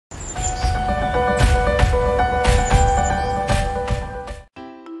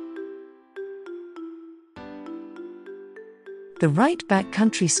The right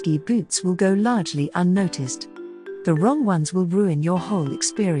backcountry ski boots will go largely unnoticed. The wrong ones will ruin your whole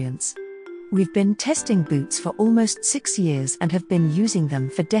experience. We've been testing boots for almost 6 years and have been using them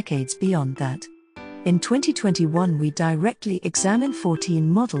for decades beyond that. In 2021 we directly examined 14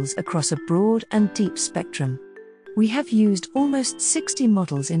 models across a broad and deep spectrum. We have used almost 60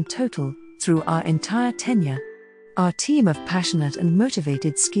 models in total, through our entire tenure. Our team of passionate and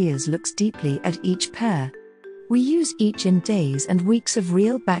motivated skiers looks deeply at each pair. We use each in days and weeks of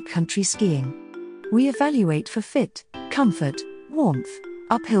real backcountry skiing. We evaluate for fit, comfort, warmth,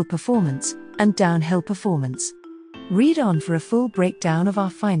 uphill performance, and downhill performance. Read on for a full breakdown of our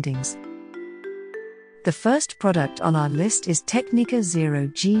findings. The first product on our list is Tecnica Zero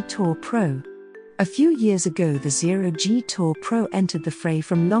G Tour Pro. A few years ago the Zero G Tour Pro entered the fray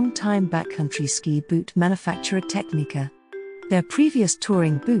from long-time backcountry ski boot manufacturer Tecnica. Their previous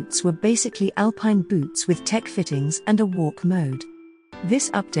touring boots were basically alpine boots with tech fittings and a walk mode. This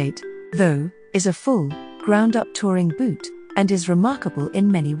update, though, is a full, ground-up touring boot, and is remarkable in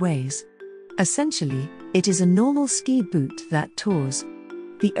many ways. Essentially, it is a normal ski boot that tours.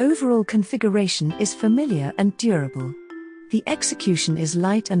 The overall configuration is familiar and durable. The execution is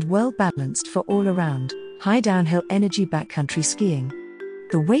light and well-balanced for all-around, high downhill energy backcountry skiing.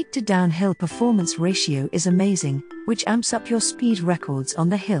 The weight-to-downhill performance ratio is amazing, which amps up your speed records on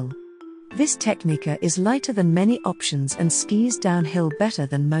the hill. This Tecnica is lighter than many options and skis downhill better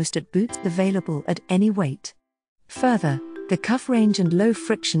than most boots available at any weight. Further, the cuff range and low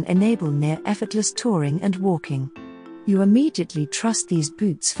friction enable near-effortless touring and walking. You immediately trust these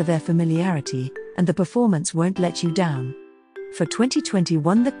boots for their familiarity, and the performance won't let you down. For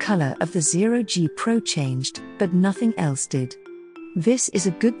 2021 the color of the Zero G Pro changed, but nothing else did. This is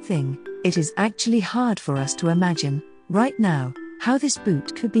a good thing. It is actually hard for us to imagine, right now, how this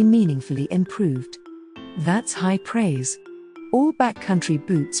boot could be meaningfully improved. That's high praise. All backcountry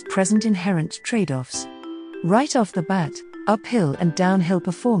boots present inherent trade-offs. Right off the bat, uphill and downhill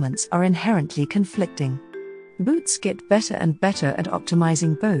performance are inherently conflicting. Boots get better and better at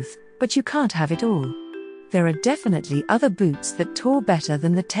optimizing both, but you can't have it all. There are definitely other boots that tour better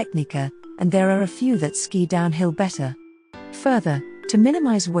than the Tecnica, and there are a few that ski downhill better. Further, to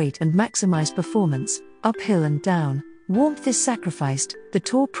minimize weight and maximize performance, uphill and down, warmth is sacrificed. The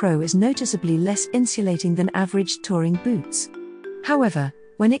Tour Pro is noticeably less insulating than average touring boots. However,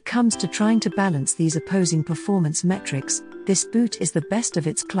 when it comes to trying to balance these opposing performance metrics, this boot is the best of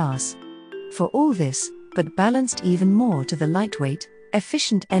its class. For all this, but balanced even more to the lightweight,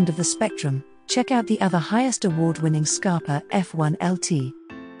 efficient end of the spectrum, check out the other highest award-winning Scarpa F1 LT.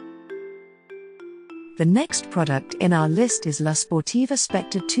 The next product in our list is La Sportiva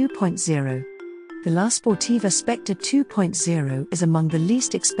Spectre 2.0. The La Sportiva Spectre 2.0 is among the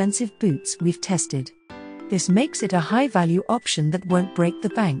least expensive boots we've tested. This makes it a high-value option that won't break the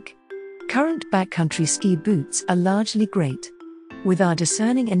bank. Current backcountry ski boots are largely great. With our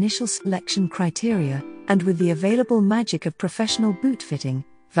discerning initial selection criteria, and with the available magic of professional boot fitting,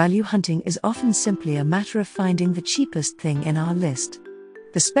 value hunting is often simply a matter of finding the cheapest thing in our list.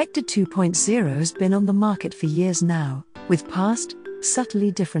 The Spectre 2.0 has been on the market for years now, with past, subtly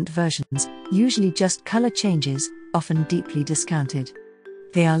different versions, usually just color changes, often deeply discounted.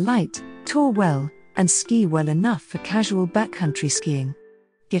 They are light, tour well, and ski well enough for casual backcountry skiing.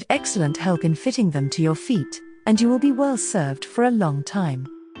 Get excellent help in fitting them to your feet, and you will be well served for a long time.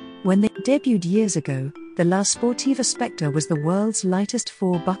 When they debuted years ago, the La Sportiva Spectre was the world's lightest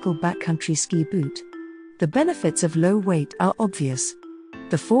 4-buckle backcountry ski boot. The benefits of low weight are obvious.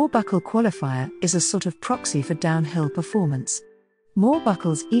 The 4-buckle qualifier is a sort of proxy for downhill performance. More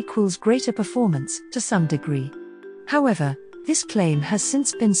buckles equals greater performance to some degree. However, this claim has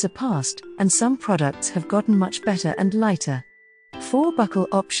since been surpassed, and some products have gotten much better and lighter. 4-buckle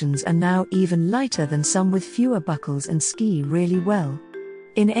options are now even lighter than some with fewer buckles and ski really well.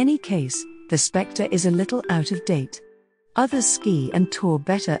 In any case, the Spectre is a little out of date. Others ski and tour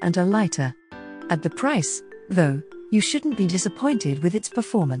better and are lighter. At the price, though, you shouldn't be disappointed with its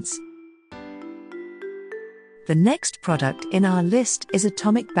performance. The next product in our list is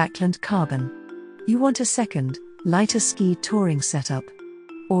Atomic Backland Carbon. You want a second, lighter ski touring setup.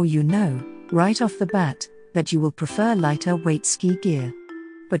 Or you know, right off the bat, that you will prefer lighter weight ski gear.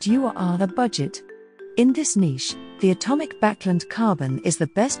 But you are on a budget. In this niche, the Atomic Backland Carbon is the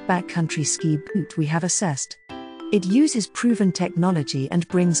best backcountry ski boot we have assessed. It uses proven technology and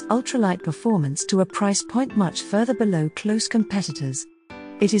brings ultralight performance to a price point much further below close competitors.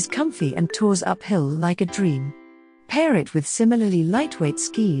 It is comfy and tours uphill like a dream. Pair it with similarly lightweight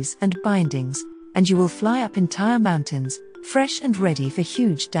skis and bindings, and you will fly up entire mountains, fresh and ready for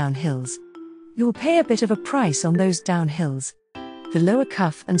huge downhills. You'll pay a bit of a price on those downhills. The lower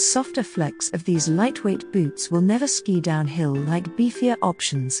cuff and softer flex of these lightweight boots will never ski downhill like beefier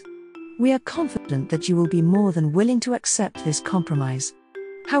options. We are confident that you will be more than willing to accept this compromise.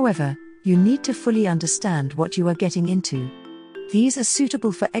 However, you need to fully understand what you are getting into. These are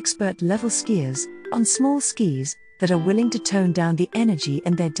suitable for expert-level skiers, on small skis, that are willing to tone down the energy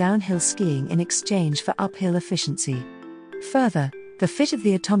in their downhill skiing in exchange for uphill efficiency. Further, the fit of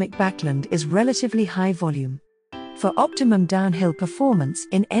the Atomic Backland is relatively high volume. For optimum downhill performance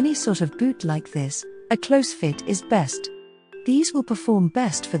in any sort of boot like this, a close fit is best. These will perform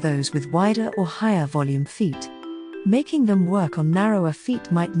best for those with wider or higher volume feet. Making them work on narrower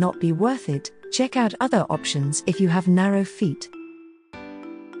feet might not be worth it. Check out other options if you have narrow feet.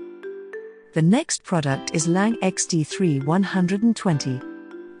 The next product is Lange XD3 120.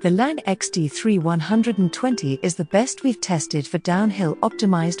 The Lange XD3 120 is the best we've tested for downhill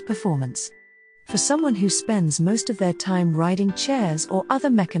optimized performance. For someone who spends most of their time riding chairs or other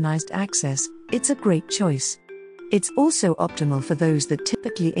mechanized access, it's a great choice. It's also optimal for those that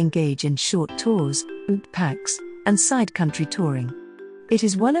typically engage in short tours, boot packs, and side country touring. It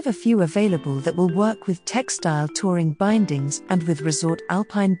is one of a few available that will work with textile touring bindings and with resort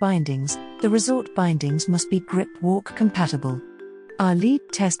alpine bindings. The resort bindings must be grip walk compatible. Our lead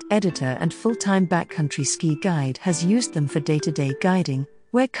test editor and full-time backcountry ski guide has used them for day-to-day guiding,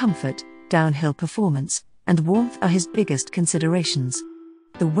 where comfort, downhill performance, and warmth are his biggest considerations.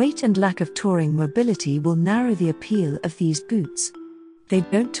 The weight and lack of touring mobility will narrow the appeal of these boots. They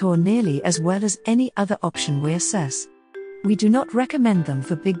don't tour nearly as well as any other option we assess. We do not recommend them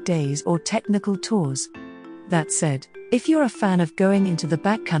for big days or technical tours. That said, if you're a fan of going into the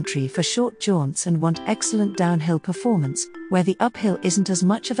backcountry for short jaunts and want excellent downhill performance, where the uphill isn't as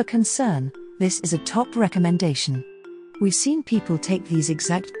much of a concern, this is a top recommendation. We've seen people take these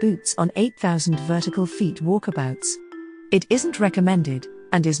exact boots on 8,000 vertical feet walkabouts. It isn't recommended,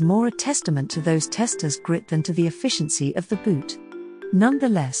 and is more a testament to those testers' grit than to the efficiency of the boot.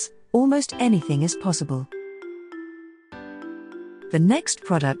 Nonetheless, almost anything is possible. The next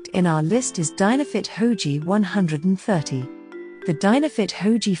product in our list is Dynafit Hoji 130. The Dynafit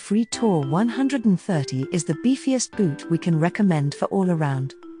Hoji Free Tour 130 is the beefiest boot we can recommend for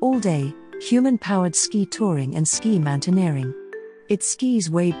all-around, all-day, human-powered ski touring and ski mountaineering. It skis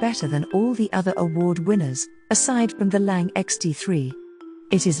way better than all the other award winners, aside from the Lange XD3.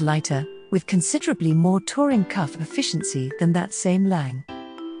 It is lighter, with considerably more touring cuff efficiency than that same Lange.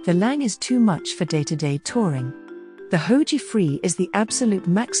 The Lange is too much for day-to-day touring. The Hoji Free is the absolute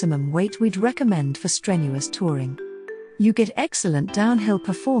maximum weight we'd recommend for strenuous touring. You get excellent downhill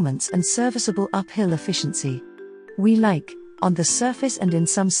performance and serviceable uphill efficiency. We like, on the surface and in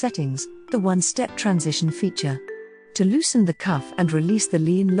some settings, the one-step transition feature. To loosen the cuff and release the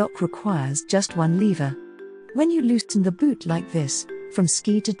lean lock requires just one lever. When you loosen the boot like this, from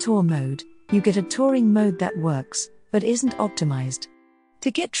ski to tour mode, you get a touring mode that works, but isn't optimized.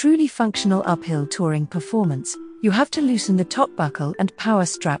 To get truly functional uphill touring performance, you have to loosen the top buckle and power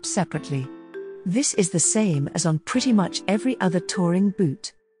strap separately. This is the same as on pretty much every other touring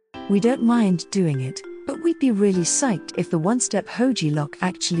boot. We don't mind doing it, but we'd be really psyched if the one-step Hoji lock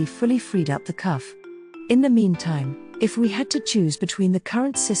actually fully freed up the cuff. In the meantime, if we had to choose between the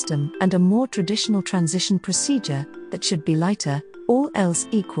current system and a more traditional transition procedure that should be lighter, all else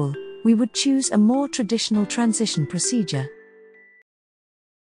equal, we would choose a more traditional transition procedure.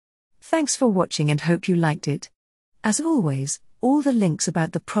 Thanks for watching and hope you liked it. As always, all the links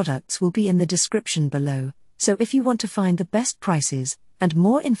about the products will be in the description below, so if you want to find the best prices, and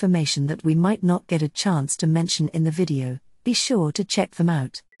more information that we might not get a chance to mention in the video, be sure to check them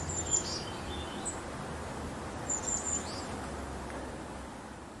out.